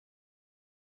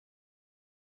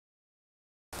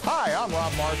Hi, I'm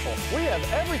Rob Marshall. We have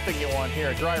everything you want here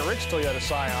at Dry Ridge Toyota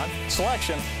Scion.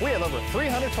 Selection, we have over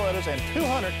 300 Toyotas and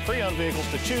 200 pre-owned vehicles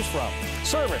to choose from.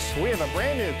 Service, we have a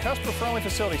brand new customer-friendly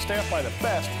facility staffed by the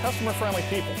best customer-friendly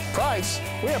people. Price,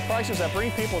 we have prices that bring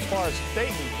people as far as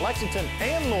Dayton, Lexington,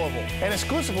 and Louisville. And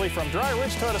exclusively from Dry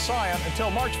Ridge Toyota Scion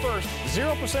until March 1st,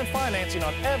 0% financing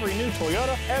on every new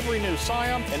Toyota, every new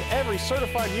Scion, and every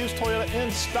certified used Toyota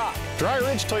in stock. Dry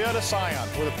Ridge Toyota Scion,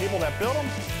 we're the people that build them,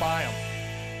 buy them.